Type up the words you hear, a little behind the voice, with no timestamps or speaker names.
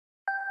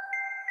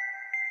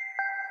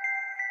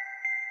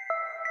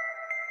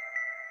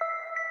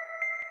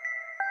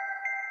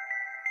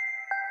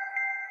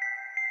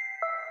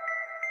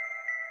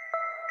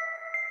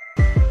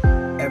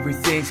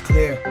everything's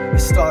clear.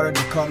 It's starting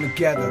to come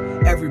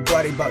together.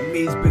 Everybody but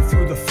me's been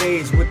through the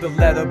phase with the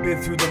leather,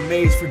 been through the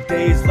maze for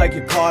days like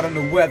you're caught in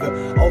the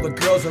weather. All the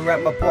girls are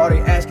at my party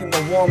asking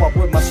to warm up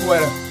with my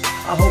sweater.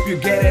 I hope you're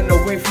getting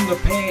away from the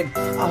pain.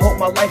 I hope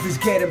my life is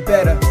getting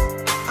better.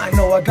 I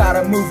know I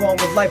gotta move on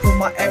with life, but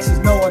my exes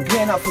know I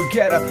cannot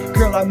forget her.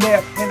 Girl, I'm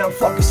there and I'm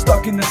fucking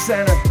stuck in the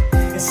center.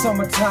 It's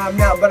summertime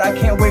now, but I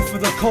can't wait for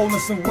the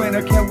coldness of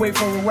winter. Can't wait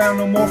for a round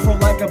no more for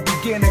like a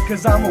beginner,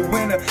 cause I'm a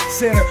winner,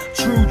 sinner,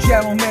 true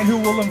gentleman who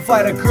will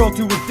invite a girl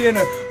to a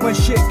dinner. When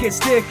shit gets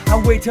thick,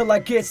 I wait till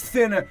it gets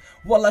thinner,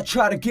 while I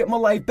try to get my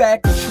life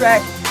back on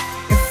track.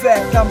 In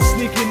fact, I'm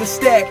sneaking the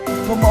stack,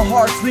 but my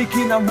heart's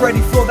leaking, I'm ready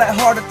for that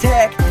heart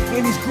attack.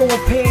 And these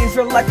growing pains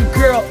are like a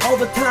girl all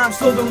the time,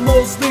 so they're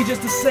mostly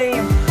just the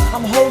same.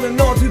 I'm holding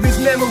on to these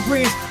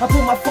memories, I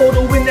put my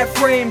photo in that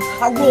frame.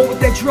 I roll with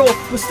that dro,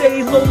 but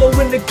stay low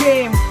in the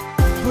game.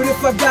 But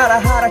if I gotta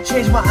hide, I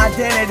change my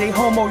identity.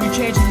 Homo, you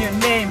changing your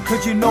name,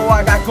 cause you know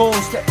I got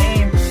goals to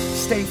aim.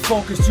 Stay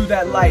focused to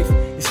that life,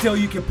 and still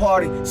you can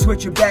party.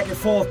 Switching back and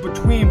forth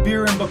between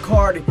beer and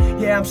Bacardi.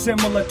 Yeah, I'm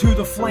similar to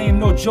the flame,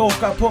 no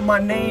joke, I put my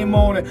name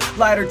on it.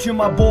 Lighter to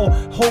my bowl,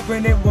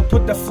 hoping it will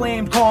put the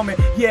flame calming.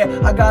 Yeah,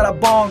 I got a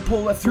bong,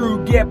 pull it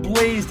through, get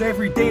blazed.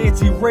 Every day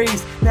it's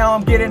erased. Now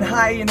I'm getting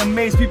high and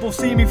amazed. People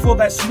see me for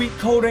that sweet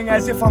coating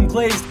as if I'm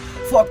glazed.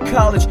 Fuck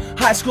college,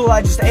 high school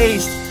I just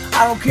aced.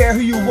 I don't care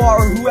who you are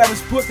or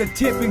whoever's put the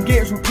tip and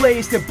gets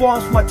replaced. It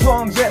bumps my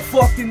tongue, that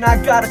fucked and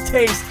I got a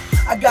taste.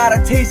 I got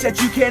a taste that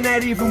you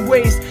cannot even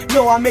waste.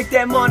 No, I make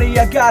that money,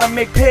 I gotta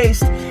make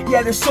paste.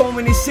 Yeah, there's so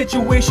many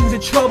situations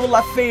and trouble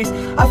I face.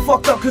 I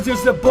fucked up cause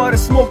there's a butt of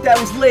smoke that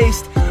was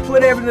laced.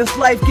 Whatever this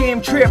life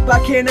game trip, I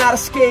cannot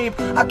escape.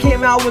 I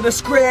came out with a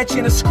scratch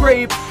and a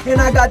scrape,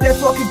 and I got that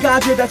fucking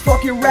ganja that's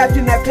fucking wrapped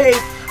in that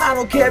paste. I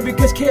don't care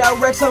because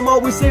KRX, I'm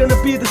always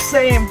gonna be the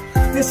same.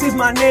 This is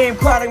my name,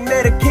 Kronik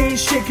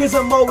Medication, cause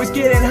I'm always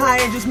getting high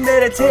and just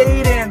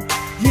meditating.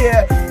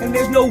 Yeah, and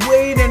there's no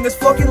waiting, this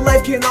fucking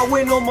life cannot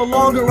wait no more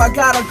longer. I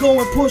gotta go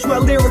and push my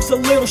lyrics a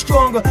little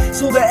stronger,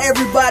 so that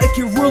everybody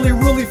can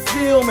really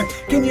feel me.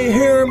 Can you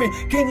hear me?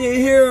 Can you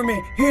hear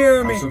me?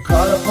 Hear me? I'm so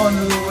caught up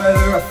under the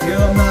weather, I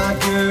feel I'm not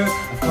good.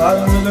 I'm caught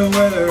under the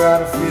weather, I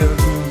don't feel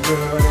too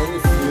good. Can you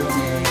feel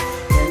me?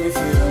 Can you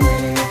feel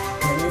me?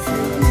 Can you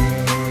feel me?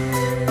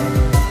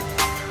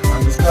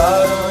 I'm just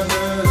caught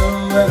under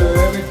the weather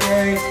every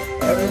day.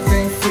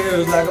 Everything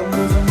feels like I'm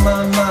losing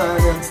my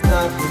mind, and it's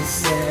not the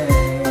same.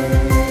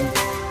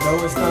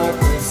 No, it's not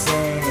the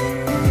same.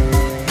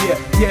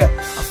 Yeah,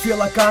 I feel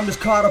like I'm just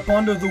caught up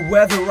under the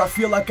weather. I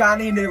feel like I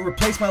need to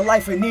replace my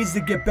life, it needs to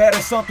get better.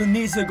 Something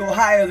needs to go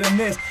higher than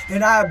this,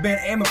 than I've been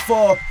aiming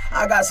for.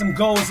 I got some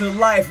goals in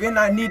life, and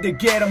I need to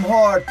get them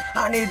hard.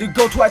 I need to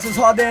go twice as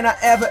hard than I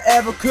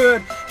ever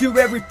could. Do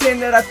everything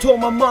that I told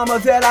my mama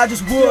that I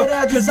just would.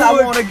 Cause I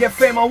wanna get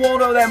fame, I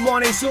want all that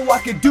money, so I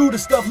can do the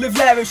stuff, live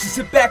lavish, and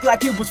sit back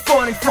like it was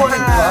funny. I'm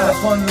caught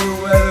up under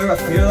the weather, I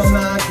feel I'm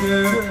not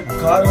good. I'm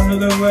caught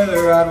under the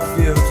weather, I don't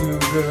feel too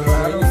good.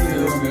 I don't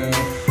feel me.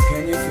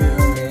 Can you feel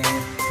me?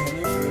 Can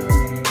you feel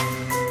me?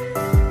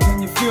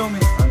 Can you feel me?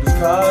 I'm just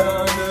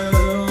caught under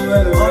the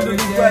weather every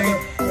day.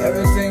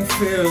 Everything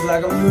feels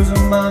like I'm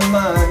losing my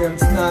mind, and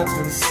it's not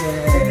the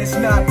same. And it's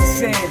not the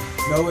same.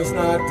 No, it's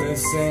not the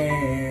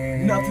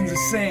same. Nothing's the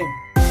same.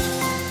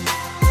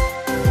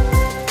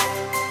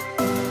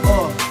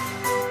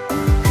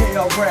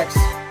 KRX,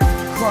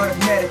 Kronik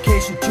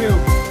Medication 2.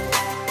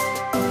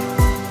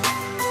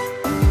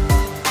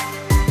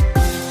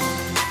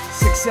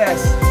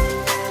 Success.